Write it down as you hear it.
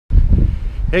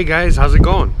Hey guys, how's it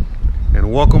going?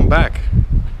 And welcome back.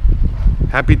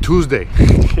 Happy Tuesday.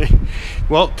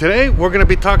 Well, today we're going to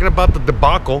be talking about the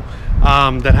debacle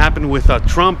that happened with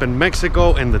Trump and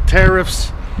Mexico and the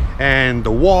tariffs and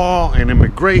the wall and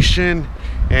immigration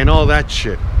and all that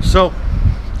shit. So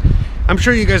I'm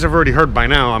sure you guys have already heard by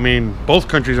now. I mean, both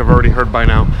countries have already heard by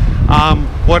now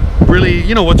what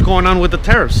really, what's going on with the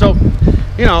tariffs. So,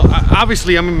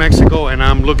 obviously I'm in Mexico and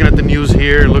I'm looking at the news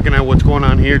here, looking at what's going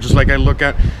on here, just like I look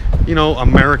at,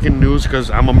 American news, because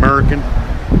I'm American,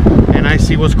 and I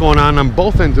see what's going on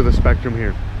both ends of the spectrum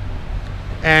here.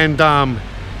 And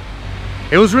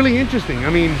it was really interesting. I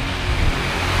mean,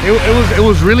 it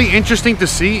was really interesting to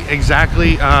see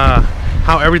exactly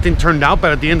how everything turned out.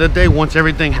 But at the end of the day, once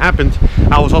everything happened,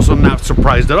 I was also not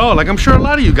surprised at all. Like I'm sure a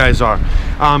lot of you guys are,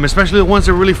 especially the ones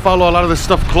that really follow a lot of this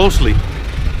stuff closely.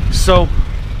 So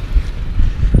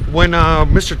when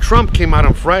Mr. Trump came out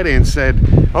on Friday and said,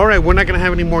 all right, we're not going to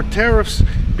have any more tariffs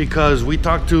because we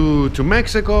talked to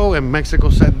Mexico, and Mexico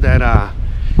said that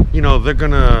they're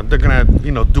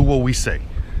gonna do what we say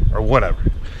or whatever.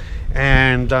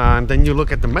 And then you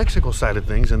look at the Mexico side of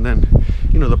things, and then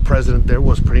the president there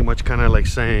was pretty much kind of like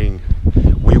saying,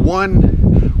 we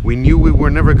won, we knew we were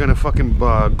never gonna fucking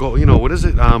go, what is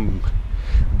it,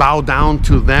 bow down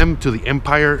to them, to the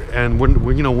empire, and we're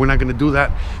not going to do that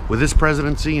with this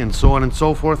presidency, and so on and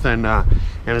so forth. And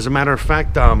as a matter of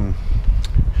fact, on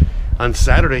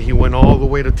Saturday he went all the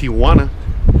way to Tijuana.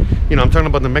 I'm talking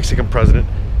about the Mexican president,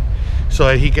 so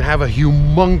that he could have a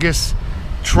humongous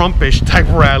Trumpish type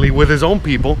rally with his own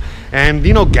people, and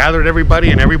gathered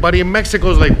everybody, and everybody in Mexico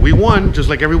is like, we won, just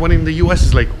like everyone in the US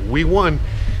is like, we won.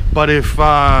 But if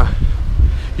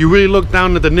you really look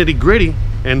down at the nitty-gritty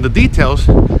and the details,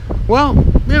 well,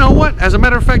 you know what, as a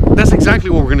matter of fact, that's exactly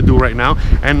what we're gonna do right now.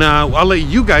 And I'll let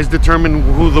you guys determine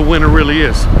who the winner really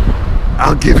is.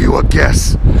 I'll give you a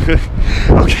guess.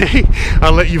 Okay,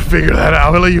 I'll let you figure that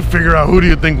out. I'll let you figure out who do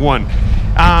you think won.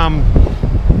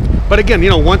 But again,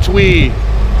 once we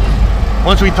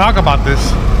talk about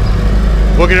this,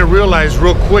 we're gonna realize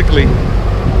real quickly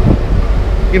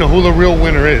who the real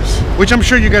winner is, which I'm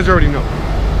sure you guys already know.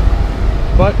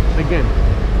 But again,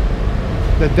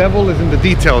 the devil is in the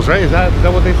details, right? Is that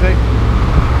what they say?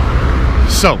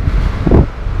 So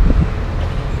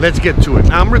let's get to it.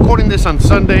 Now, I'm recording this on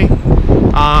Sunday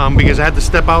because I had to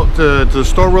step out to the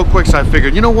store real quick, so I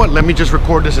figured, you know what, let me just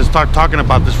record this and start talking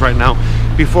about this right now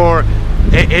before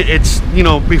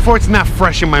before it's not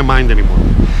fresh in my mind anymore.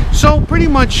 So pretty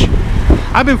much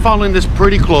I've been following this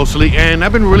pretty closely, and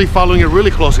I've been really following it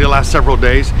really closely the last several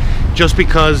days, just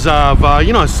because of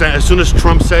as soon as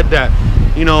Trump said that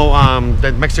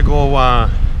that Mexico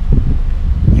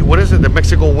that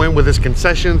Mexico went with his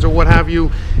concessions or what have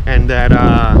you, and that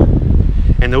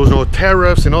and there was no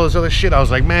tariffs and all this other shit, I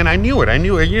was like, man, I knew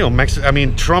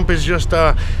it. Trump is just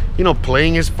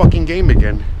playing his fucking game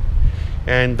again.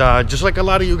 And just like a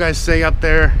lot of you guys say out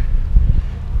there,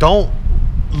 don't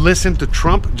listen to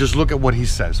Trump, just look at what he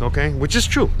says, okay? Which is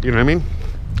true, you know what I mean?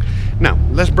 Now,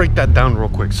 let's break that down real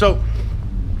quick. So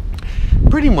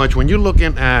pretty much when you're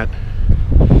looking at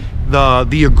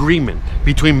the agreement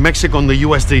between Mexico and the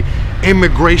US, the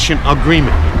immigration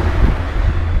agreement,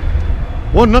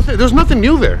 well, there's nothing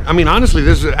new there. I mean, honestly,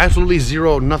 there's absolutely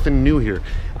nothing new here.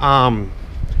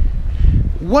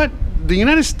 What the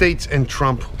United States and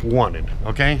Trump wanted,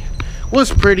 okay,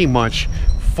 was pretty much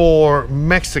for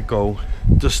Mexico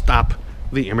to stop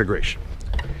the immigration,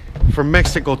 for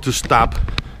Mexico to stop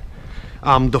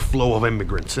the flow of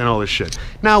immigrants and all this shit.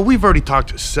 Now, we've already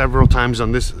talked several times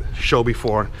on this show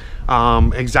before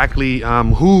exactly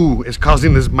who is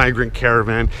causing this migrant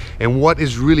caravan and what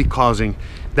is really causing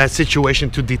that situation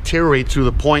to deteriorate to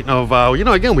the point of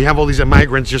again, we have all these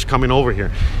migrants just coming over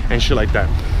here and shit like that.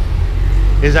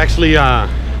 Is actually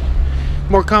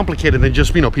more complicated than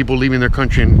just people leaving their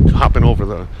country and hopping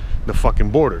over the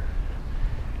fucking border.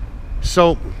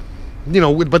 So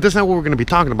but that's not what we're going to be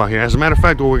talking about here. As a matter of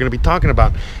fact, what we're going to be talking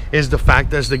about is the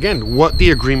fact that, again, what the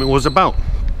agreement was about.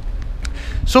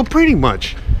 So pretty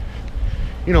much,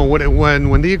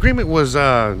 when the agreement was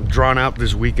drawn out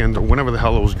this weekend, or whenever the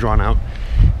hell it was drawn out,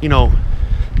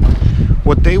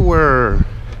 what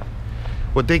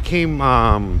they came,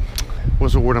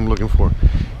 what's the word I'm looking for?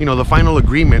 The final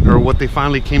agreement, or what they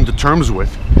finally came to terms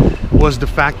with, was the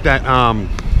fact that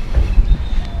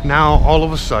now all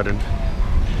of a sudden,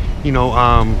 the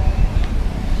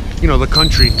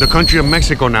country of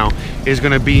Mexico now is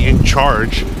going to be in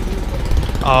charge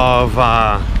of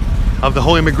the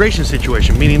whole immigration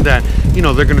situation, meaning that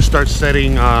they're going to start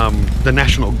setting the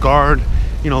National Guard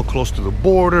close to the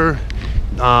border.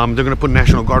 They're going to put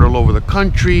National Guard all over the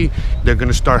country. They're going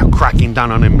to start cracking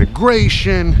down on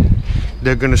immigration.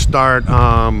 They're going to start,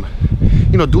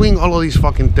 you know, doing all of these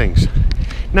fucking things.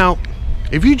 Now,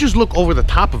 if you just look over the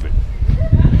top of it,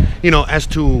 you know, as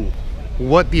to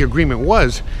what the agreement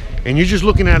was, and you're just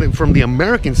looking at it from the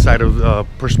American side of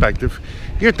perspective,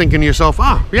 you're thinking to yourself,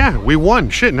 ah, yeah, we won.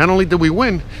 Shit, not only did we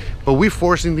win, but we're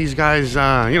forcing these guys,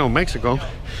 you know, Mexico,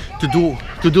 to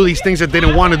do these things that they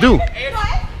didn't want to do,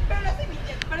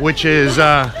 which is,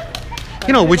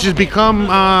 you know, which has become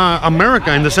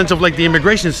America in the sense of like the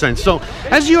immigration sense. So,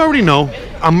 as you already know,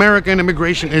 American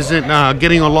immigration isn't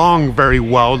getting along very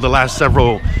well the last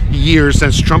several years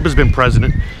since Trump has been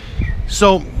president.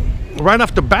 So, right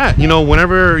off the bat, you know,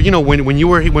 whenever, you know, when we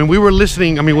were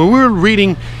listening, I mean, when we were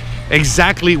reading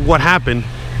exactly what happened,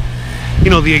 you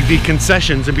know, the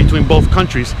concessions in between both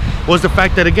countries was the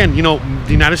fact that, again, you know,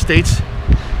 the United States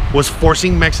was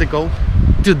forcing Mexico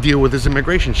to deal with this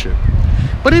immigration shit.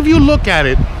 But if you look at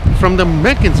it from the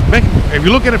Mexicans'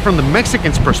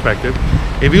 perspective,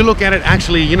 if you look at it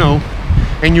actually, you know,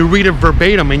 and you read it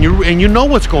verbatim, and you know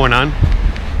what's going on,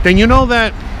 then you know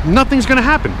that nothing's gonna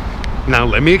happen. Now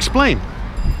let me explain.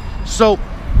 So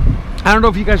I don't know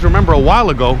if you guys remember a while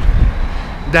ago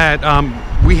that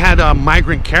we had a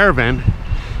migrant caravan.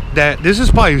 That this is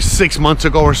probably 6 months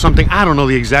ago or something. I don't know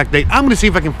the exact date. I'm gonna see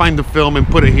if I can find the film and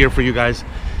put it here for you guys.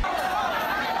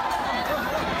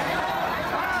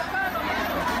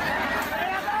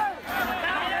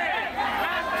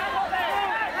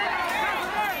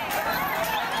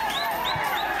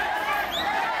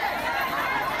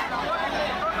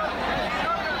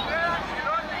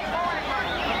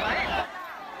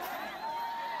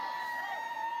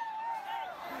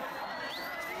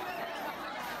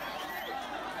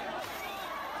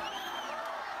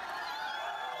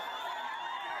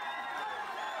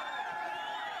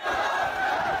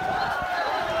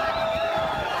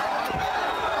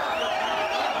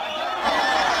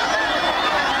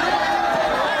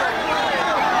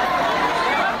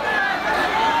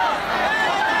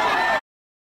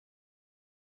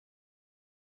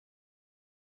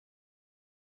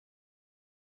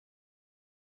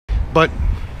 But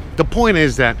the point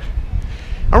is that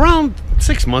around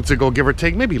 6 months ago, give or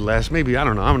take, maybe less, maybe, I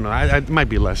don't know, it might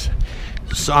be less.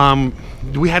 So,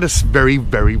 we had a very,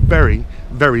 very, very,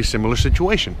 very similar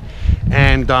situation.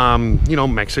 And, you know,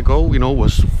 Mexico, you know,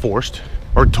 was forced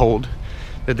or told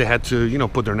that they had to, you know,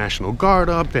 put their National Guard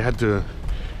up. They had to,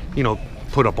 you know,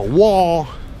 put up a wall,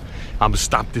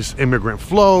 stop this immigrant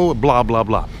flow, blah, blah,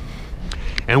 blah.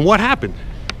 And what happened?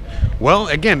 Well,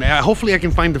 again, hopefully I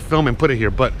can find the film and put it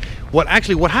here. But what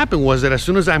happened was that as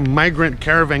soon as that migrant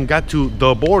caravan got to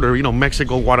the border, you know,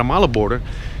 Mexico-Guatemala border,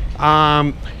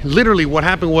 literally what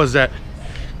happened was that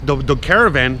the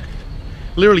caravan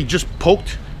literally just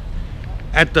poked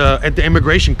at the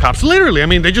immigration cops. Literally, I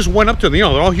mean, they just went up to them. You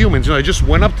know, they're all humans. You know, they just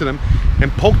went up to them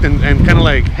and poked and kind of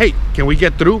like, hey, can we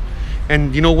get through?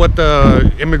 And you know what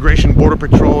the Immigration Border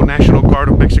Patrol National Guard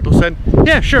of Mexico said?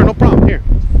 Yeah, sure, no problem, here.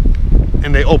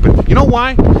 And they opened. You know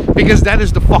why? Because that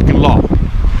is the fucking law.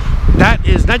 That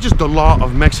is not just the law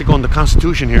of Mexico and the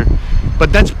Constitution here,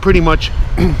 but that's pretty much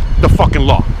the fucking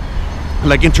law.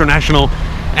 Like international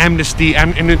amnesty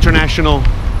and international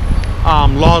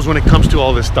laws when it comes to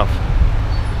all this stuff.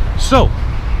 So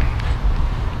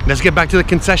let's get back to the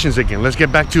concessions again. Let's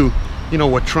get back to, you know,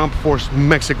 what Trump forced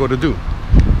Mexico to do.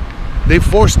 They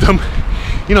forced them,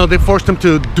 you know, they forced them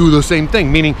to do the same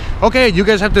thing, meaning, okay, you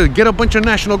guys have to get a bunch of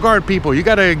National Guard people. You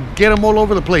got to get them all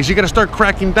over the place. You got to start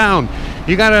cracking down.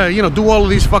 You got to, you know, do all of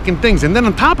these fucking things. And then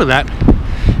on top of that,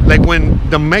 like when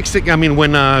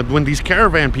when these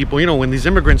caravan people, you know, when these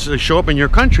immigrants show up in your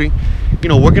country, you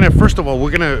know, we're going to, first of all,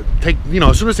 we're going to take, you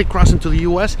know, as soon as they cross into the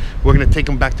U.S., we're going to take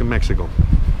them back to Mexico.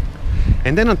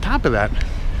 And then on top of that,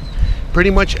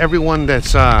 pretty much everyone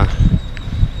that's,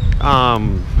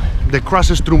 that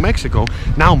crosses through Mexico,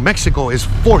 now Mexico is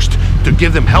forced to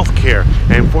give them health care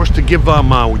and forced to give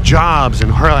them jobs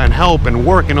and help and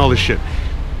work and all this shit.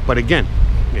 But again,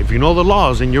 if you know the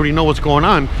laws and you already know what's going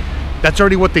on, that's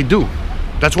already what they do.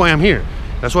 That's why I'm here.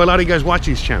 That's why a lot of you guys watch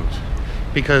these channels,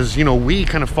 because, you know, we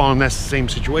kind of fall in that same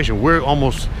situation. We're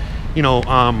almost, you know,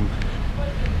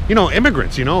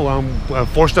 immigrants, you know,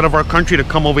 forced out of our country to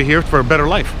come over here for a better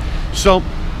life. So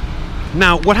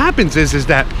now what happens is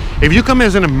that if you come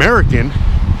as an American,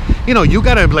 you know, you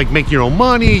gotta like make your own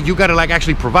money, you gotta like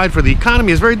actually provide for the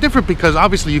economy. It's very different because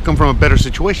obviously you come from a better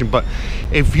situation. But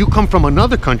if you come from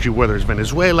another country, whether it's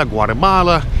Venezuela,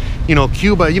 Guatemala, you know,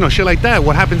 Cuba, you know, shit like that,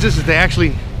 what happens is they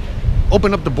actually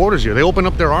open up the borders here. They open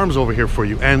up their arms over here for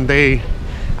you, and they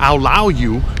allow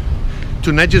you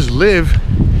to not just live,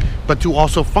 but to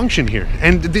also function here.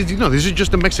 And you know, this is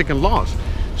just the Mexican laws.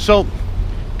 So,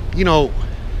 you know,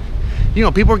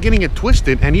 people are getting it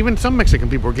twisted, and even some Mexican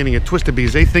people are getting it twisted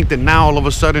because they think that now all of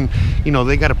a sudden, you know,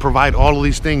 they got to provide all of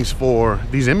these things for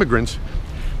these immigrants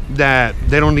that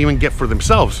they don't even get for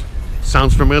themselves.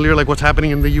 Sounds familiar, like what's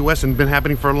happening in the US and been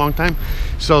happening for a long time.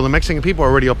 So the Mexican people are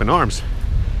already up in arms.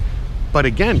 But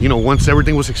again, you know, once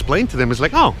everything was explained to them, it's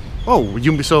like, so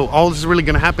all this is really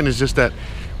going to happen is just that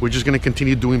we're just going to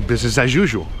continue doing business as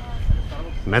usual.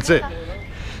 And that's it.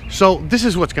 So this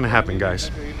is what's going to happen, guys.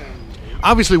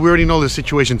 Obviously, we already know the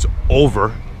situation's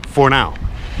over for now.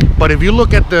 But if you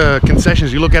look at the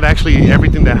concessions, you look at actually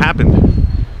everything that happened,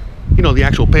 you know, the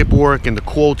actual paperwork and the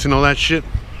quotes and all that shit,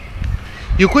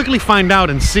 you quickly find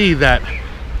out and see that,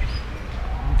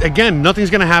 again, nothing's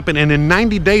going to happen. And in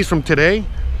 90 days from today,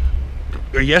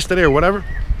 or yesterday or whatever,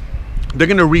 they're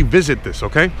going to revisit this,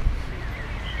 okay?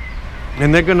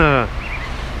 And they're going to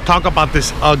talk about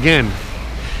this again.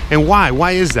 And why?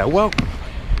 Why is that? Well,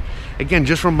 again,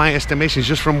 just from my estimations,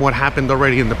 just from what happened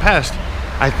already in the past,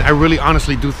 I really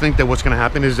honestly do think that what's going to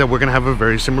happen is that we're going to have a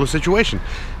very similar situation.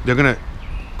 They're going to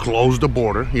close the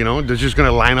border, you know, they're just going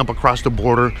to line up across the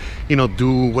border, you know,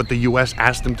 do what the US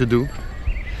asked them to do.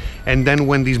 And then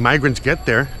when these migrants get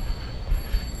there,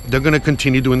 they're going to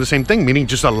continue doing the same thing, meaning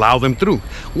just allow them through.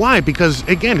 Why? Because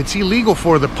again, it's illegal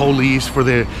for the police, for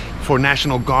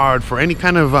National Guard, for any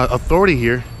kind of authority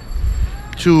here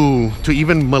to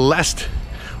even molest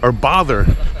or bother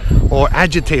or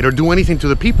agitate or do anything to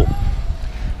the people.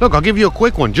 Look, I'll give you a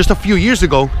quick one. Just a few years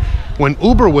ago, when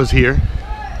Uber was here,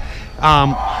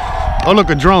 oh look,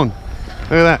 a drone.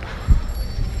 Look at that.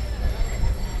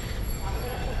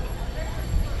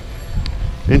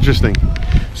 Interesting.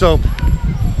 So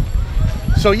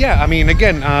yeah, I mean,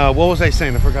 again, what was I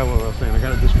saying? I forgot what I was saying. I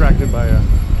got distracted by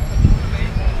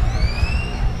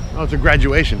oh, it's a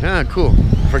graduation. Ah, cool.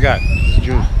 Forgot. It's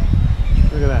June.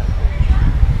 Look at that.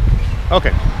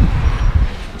 Okay.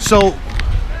 So,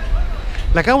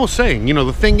 like I was saying, you know,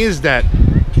 the thing is that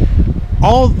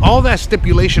all that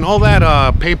stipulation, all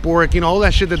that paperwork, you know, all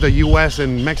that shit that the US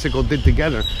and Mexico did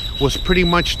together was pretty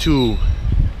much to,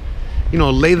 you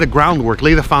know, lay the groundwork,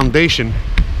 lay the foundation,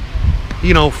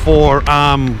 you know, for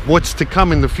what's to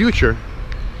come in the future.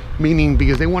 Meaning,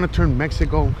 because they want to turn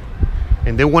Mexico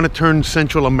and they want to turn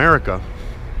Central America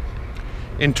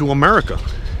into America.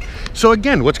 So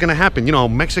again, what's going to happen? You know,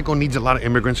 Mexico needs a lot of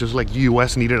immigrants, just like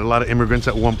US needed a lot of immigrants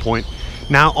at one point.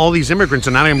 Now all these immigrants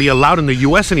are not going to be allowed in the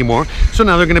US anymore, so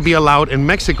now they're going to be allowed in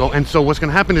Mexico. And so what's going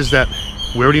to happen is that,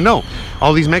 we already know,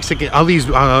 all these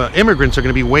immigrants are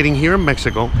going to be waiting here in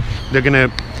Mexico. They're going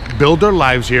to build their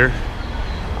lives here,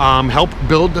 help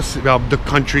build the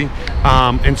country,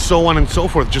 and so on and so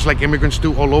forth, just like immigrants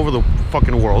do all over the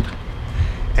fucking world,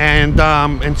 and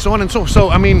so on and so forth. So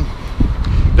I mean,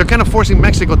 they're kind of forcing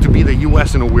Mexico to be the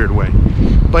US in a weird way.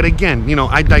 But again, you know,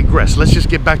 I digress. Let's just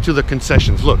get back to the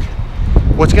concessions. Look,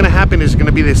 what's going to happen is going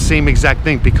to be the same exact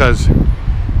thing, because,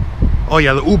 oh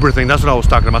yeah, the Uber thing, that's what I was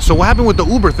talking about. So what happened with the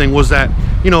Uber thing was that,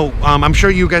 you know, I'm sure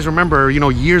you guys remember, you know,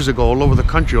 years ago, all over the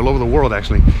country, all over the world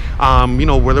actually, you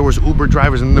know, where there was Uber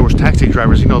drivers and then there was taxi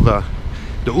drivers. You know, the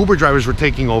Uber drivers were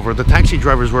taking over, the taxi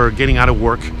drivers were getting out of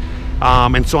work,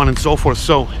 and so on and so forth.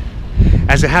 So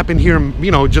as it happened here, you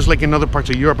know, just like in other parts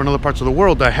of Europe and other parts of the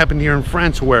world, that happened here in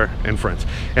France,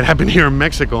 it happened here in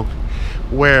Mexico,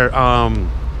 where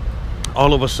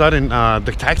all of a sudden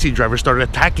the taxi drivers started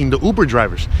attacking the Uber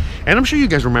drivers. And I'm sure you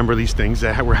guys remember these things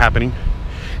that were happening.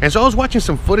 And so I was watching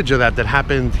some footage of that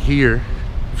happened here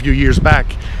a few years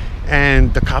back,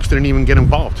 and the cops didn't even get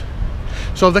involved.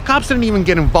 So the cops didn't even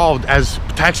get involved as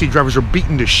taxi drivers are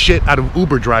beating the shit out of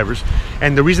Uber drivers.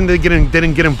 And the reason they didn't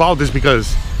get involved is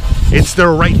because it's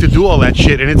their right to do all that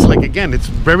shit. And it's like, again, it's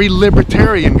very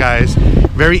libertarian, guys,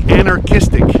 very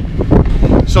anarchistic.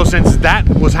 So since that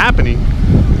was happening,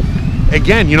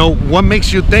 again, you know, what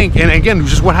makes you think, and again,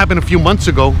 just what happened a few months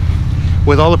ago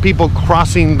with all the people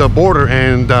crossing the border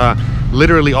and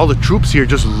literally all the troops here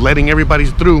just letting everybody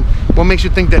through, what makes you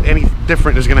think that any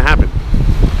different is going to happen?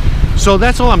 So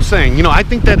that's all I'm saying. You know, I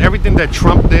think that everything that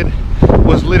Trump did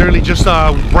was literally just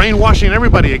brainwashing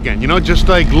everybody again. You know, just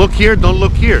like, look here, don't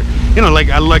look here. You know, like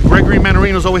Gregory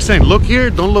Mannarino's always saying, look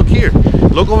here, don't look here.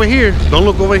 Look over here, don't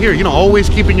look over here. You know, always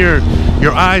keeping your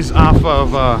eyes off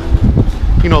of,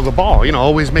 you know, the ball. You know,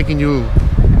 always making you,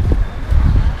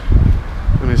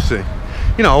 let me see,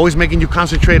 you know, always making you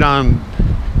concentrate on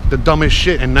the dumbest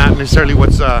shit and not necessarily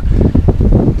what's,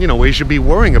 you know, what you should be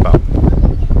worrying about.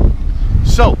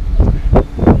 So,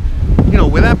 you know,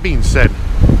 with that being said,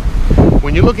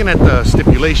 when you're looking at the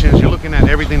stipulations, you're looking at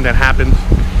everything that happened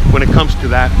when it comes to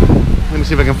that. Let me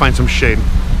see if I can find some shade.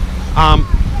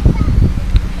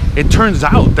 it turns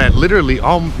out that literally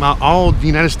all the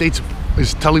United States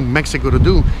is telling Mexico to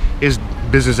do is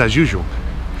business as usual.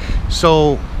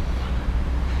 So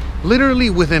literally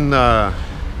within the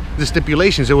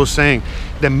stipulations, it was saying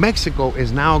that Mexico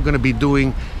is now going to be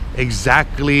doing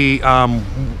exactly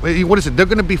what is it? They're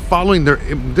going to be following they're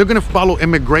going to follow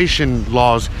immigration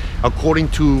laws according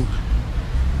to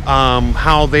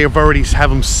how they have already have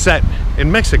them set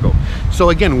in Mexico. So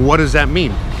again, what does that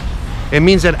mean? It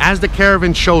means that as the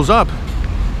caravan shows up,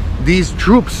 these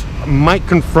troops might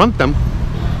confront them,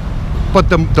 but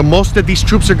the most that these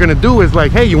troops are going to do is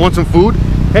like, hey, you want some food?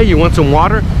 Hey, you want some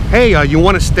water? Hey, you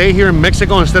want to stay here in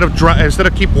Mexico instead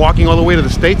of keep walking all the way to the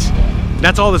States?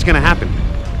 That's all that's going to happen.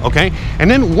 Okay,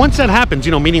 and then once that happens,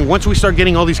 you know, meaning once we start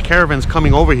getting all these caravans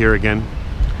coming over here again,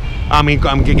 I mean,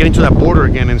 I'm getting to that border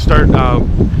again and start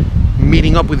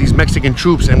meeting up with these Mexican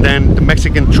troops, and then the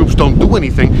Mexican troops don't do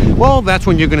anything, well, that's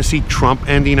when you're going to see Trump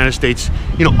and the United States,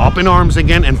 you know, up in arms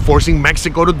again and forcing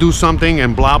Mexico to do something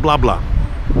and blah, blah, blah.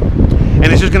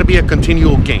 And it's just going to be a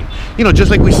continual game. You know, just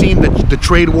like we've seen the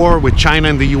trade war with China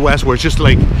and the US, where it's just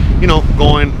like,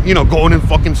 going in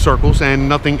fucking circles and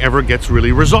nothing ever gets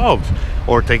really resolved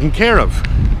or taken care of.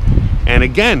 And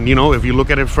again, you know, if you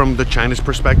look at it from the China's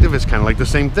perspective, it's kind of like the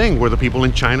same thing, where the people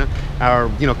in China are,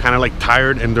 kind of like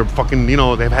tired and they're fucking,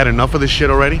 they've had enough of this shit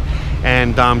already.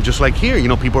 And just like here,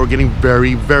 people are getting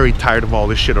very, very tired of all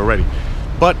this shit already.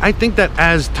 But I think that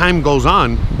as time goes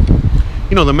on,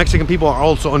 the Mexican people are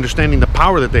also understanding the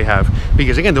power that they have,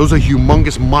 because again, there was a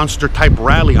humongous monster type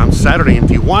rally on Saturday in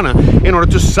Tijuana in order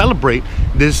to celebrate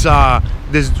this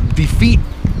this defeat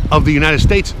of the United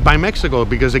States by Mexico,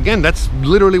 because again, that's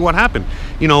literally what happened.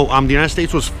 The United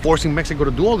States was forcing Mexico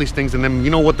to do all these things, and then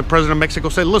what the president of Mexico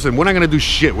said? Listen, we're not going to do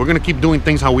shit. We're going to keep doing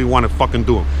things how we want to fucking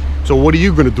do them. So what are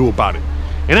you going to do about it?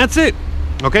 And that's it.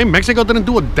 Okay, Mexico didn't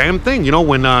do a damn thing.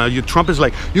 When Trump is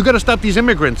like, you got to stop these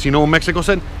immigrants. Mexico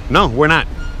said, no, we're not.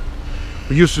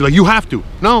 You have to.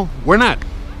 No, we're not.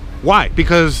 Why?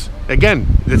 Because again,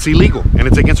 it's illegal and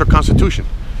it's against our Constitution.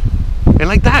 And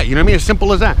like that, you know what I mean? As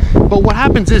simple as that. But what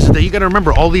happens is that you got to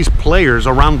remember all these players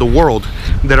around the world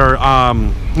that are,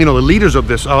 the leaders of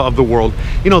this, of the world,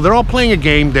 they're all playing a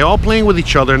game. They're all playing with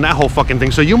each other and that whole fucking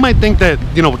thing. So you might think that,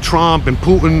 Trump and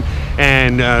Putin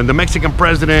and the Mexican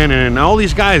president and all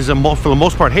these guys, for the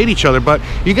most part, hate each other. But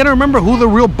you got to remember who the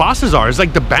real bosses are. It's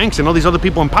like the banks and all these other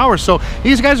people in power. So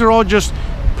these guys are all just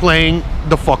playing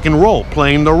the fucking role,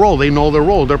 playing the role. They know their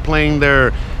role. They're playing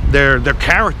their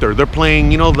character. They're playing,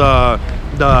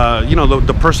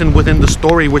 the person within the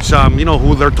story, which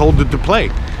who they're told to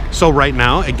play. So right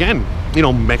now, again,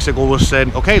 Mexico was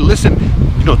said, okay, listen,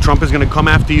 Trump is going to come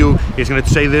after you. He's going to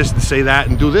say this, say that,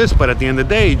 and do this. But at the end of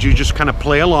the day, you just kind of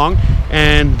play along,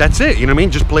 and that's it. You know what I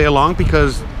mean? Just play along,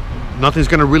 because nothing's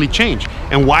going to really change.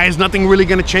 And why is nothing really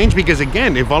going to change? Because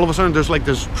again, if all of a sudden there's like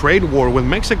this trade war with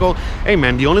Mexico, hey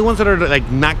man, the only ones that are like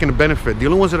not going to benefit, the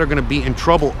only ones that are going to be in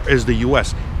trouble is the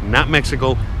US, not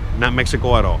Mexico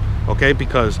at all. Okay,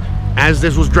 because as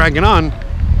this was dragging on,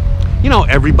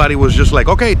 everybody was just like,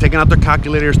 okay, taking out their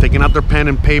calculators, taking out their pen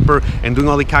and paper and doing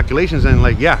all the calculations, and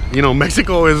like, yeah,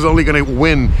 Mexico is only going to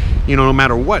win, no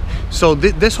matter what. So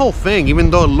this whole thing,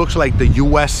 even though it looks like the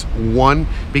US won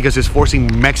because it's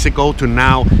forcing Mexico to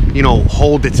now,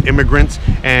 hold its immigrants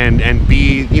and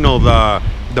be,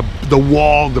 the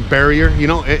wall, the barrier,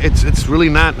 it's really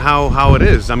not how it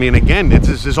is. I mean, again,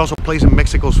 it's also plays in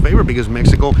Mexico's favor, because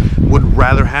Mexico would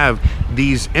rather have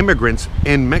these immigrants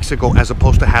in Mexico as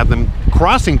opposed to have them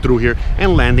crossing through here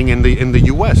and landing in the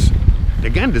US.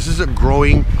 Again, this is a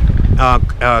growing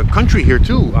country here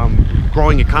too,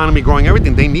 growing economy, growing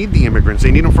everything. They need the immigrants.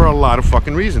 They need them for a lot of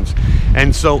fucking reasons.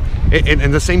 And so,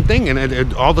 and the same thing,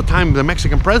 and all the time, the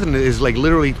Mexican president is like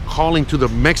literally calling to the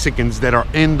Mexicans that are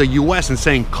in the US and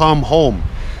saying, come home.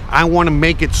 I want to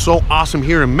make it so awesome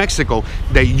here in Mexico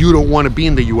that you don't want to be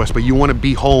in the US, but you want to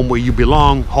be home where you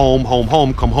belong. Home, home,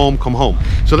 home, come home, come home.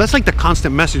 So that's like the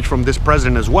constant message from this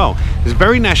president as well. It's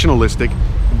very nationalistic,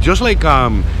 just like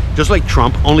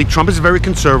Trump, only Trump is very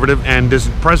conservative, and this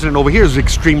president over here is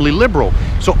extremely liberal.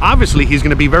 So obviously he's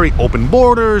going to be very open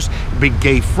borders, be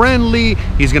gay friendly,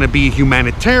 he's going to be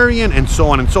humanitarian, and so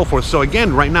on and so forth. So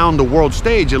again, right now on the world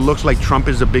stage, it looks like Trump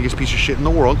is the biggest piece of shit in the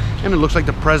world, and it looks like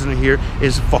the president here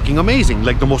is fucking amazing,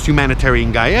 like the most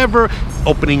humanitarian guy ever,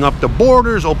 opening up the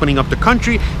borders, opening up the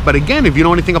country. But again, if you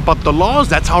know anything about the laws,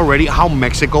 that's already how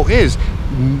Mexico is.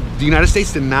 The United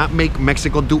States did not make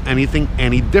Mexico do anything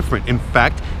any different. In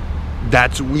fact,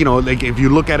 that's, like if you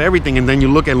look at everything and then you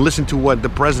look and listen to what the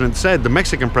president said, the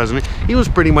Mexican president, he was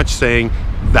pretty much saying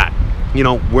that,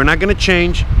 we're not going to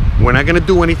change. we're not going to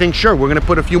do anything. Sure, we're going to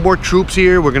put a few more troops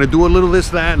here. We're going to do a little this,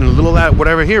 that, and a little that,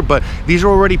 whatever here. But these are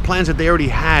already plans that they already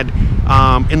had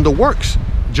in the works.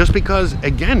 Just because,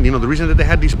 again, you know, the reason that they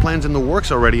had these plans in the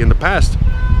works already in the past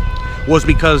was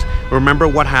because, remember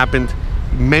what happened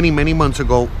many months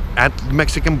ago at the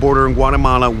Mexican border in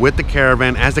Guatemala with the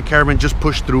caravan. As the caravan just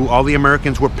pushed through, all the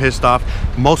Americans were pissed off.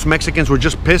 Most Mexicans were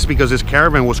just pissed because this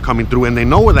caravan was coming through, and they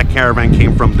know where that caravan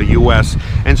came from, the US,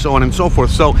 and so on and so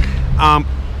forth. So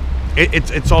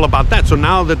it's all about that. So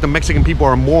now that the Mexican people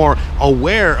are more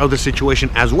aware of the situation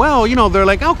as well, you know, they're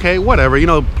like, okay, whatever, you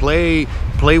know, play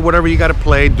whatever you got to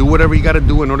play, do whatever you got to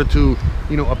do in order to,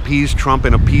 you know, appease Trump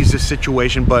and appease this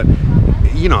situation. But,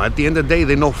 you know, at the end of the day,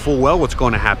 they know full well what's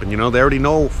going to happen. You know, they already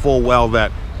know full well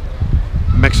that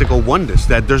Mexico won this,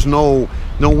 that there's no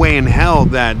way in hell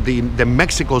that the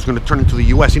Mexico is going to turn into the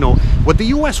US. You know, what the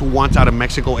US wants out of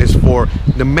Mexico is for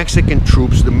the Mexican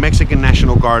troops, the Mexican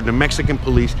National Guard, the Mexican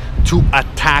police to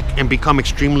attack and become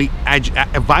extremely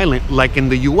violent like in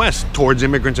the US towards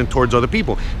immigrants and towards other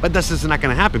people. But this is not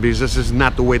going to happen because this is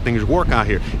not the way things work out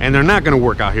here, and they're not going to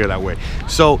work out here that way.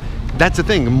 So that's the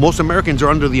thing. Most Americans are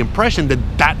under the impression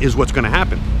that that is what's going to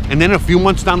happen. And then a few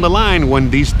months down the line, when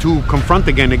these two confront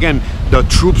again, the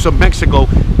troops of Mexico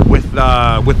with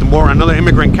another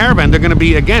immigrant caravan, they're going to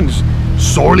be again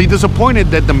sorely disappointed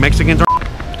that the Mexicans are.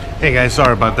 Hey guys,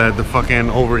 sorry about that. The fucking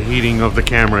overheating of the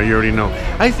camera. You already know.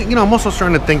 I think, you know, I'm also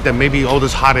starting to think that maybe all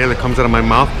this hot air that comes out of my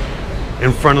mouth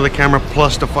in front of the camera,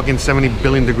 plus the fucking 70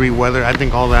 billion degree weather, I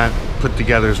think all that put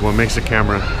together is what makes the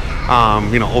camera,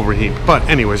 you know, overheat. But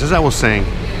anyways, as I was saying,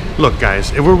 look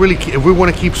guys, if we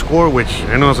want to keep score, which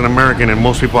I know as an American and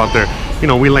most people out there, you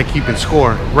know, we like keeping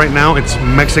score. Right now it's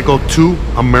Mexico 2,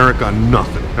 America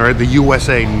nothing. All right, the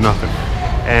USA nothing.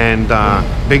 And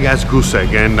big ass goose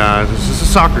egg. And this is a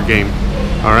soccer game.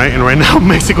 All right, and right now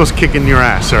Mexico's kicking your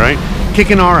ass. All right,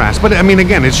 kicking our ass. But I mean,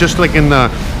 again, it's just like in the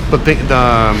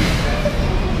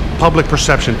public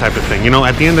perception type of thing. You know,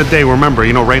 at the end of the day, remember,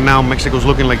 you know, right now Mexico's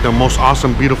looking like the most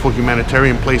awesome, beautiful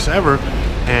humanitarian place ever,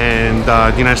 and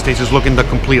the United States is looking the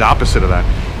complete opposite of that.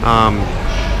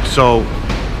 So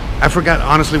I forgot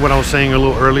honestly what I was saying a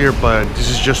little earlier, but this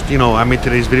is just, you know, I made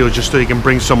today's video just so you can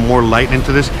bring some more light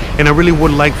into this, and I really would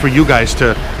like for you guys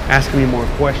to ask me more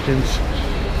questions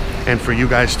and for you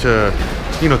guys to,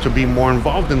 you know, to be more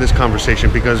involved in this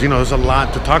conversation, because, you know, there's a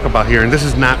lot to talk about here, and this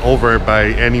is not over by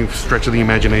any stretch of the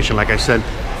imagination. Like I said,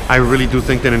 I really do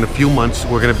think that in a few months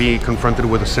we're going to be confronted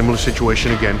with a similar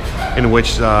situation again, in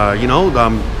which you know,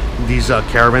 these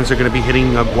caravans are going to be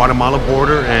hitting the Guatemala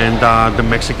border, and the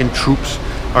Mexican troops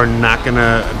are not going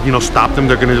to, you know, stop them.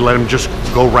 They're going to let them just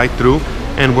go right through,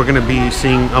 and we're going to be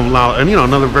seeing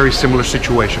another very similar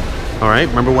situation. All right,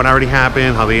 remember what already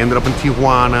happened, how they ended up in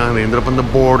Tijuana, they ended up on the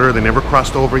border, they never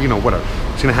crossed over, you know, whatever.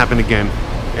 It's going to happen again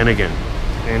and again.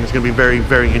 And it's going to be very,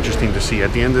 very interesting to see.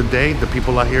 At the end of the day, the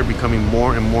people out here becoming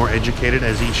more and more educated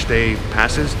as each day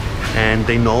passes, and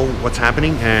they know what's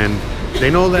happening, and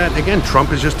they know that, again,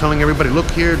 Trump is just telling everybody, look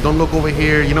here, don't look over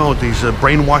here, you know, he's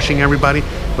brainwashing everybody.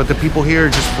 But the people here are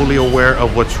just fully aware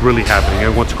of what's really happening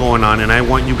and what's going on, and I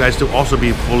want you guys to also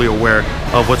be fully aware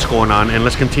of what's going on, and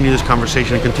let's continue this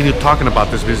conversation and continue talking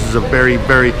about this, because this is a very,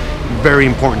 very, very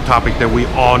important topic that we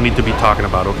all need to be talking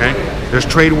about, okay? There's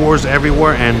trade wars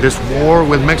everywhere, and this war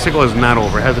with Mexico is not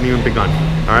over. It hasn't even begun,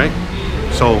 all right?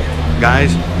 So,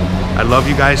 guys, I love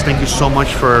you guys. Thank you so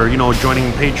much for, you know,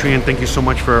 joining Patreon. Thank you so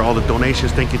much for all the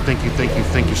donations. Thank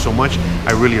you so much.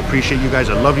 I really appreciate you guys.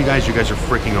 I love you guys. You guys are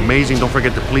freaking amazing. Don't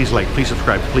forget to please like, please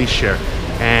subscribe, please share,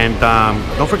 and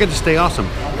don't forget to stay awesome.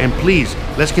 And please,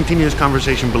 let's continue this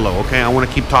conversation below, okay? I want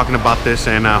to keep talking about this,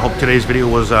 and I hope today's video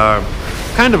was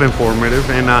kind of informative,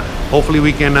 and hopefully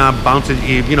we can bounce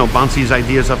these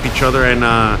ideas off each other,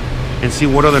 and see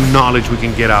what other knowledge we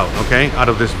can get out, okay, out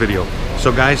of this video.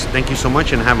 So guys, thank you so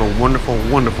much, and have a wonderful,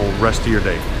 wonderful rest of your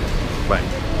day.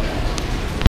 Bye.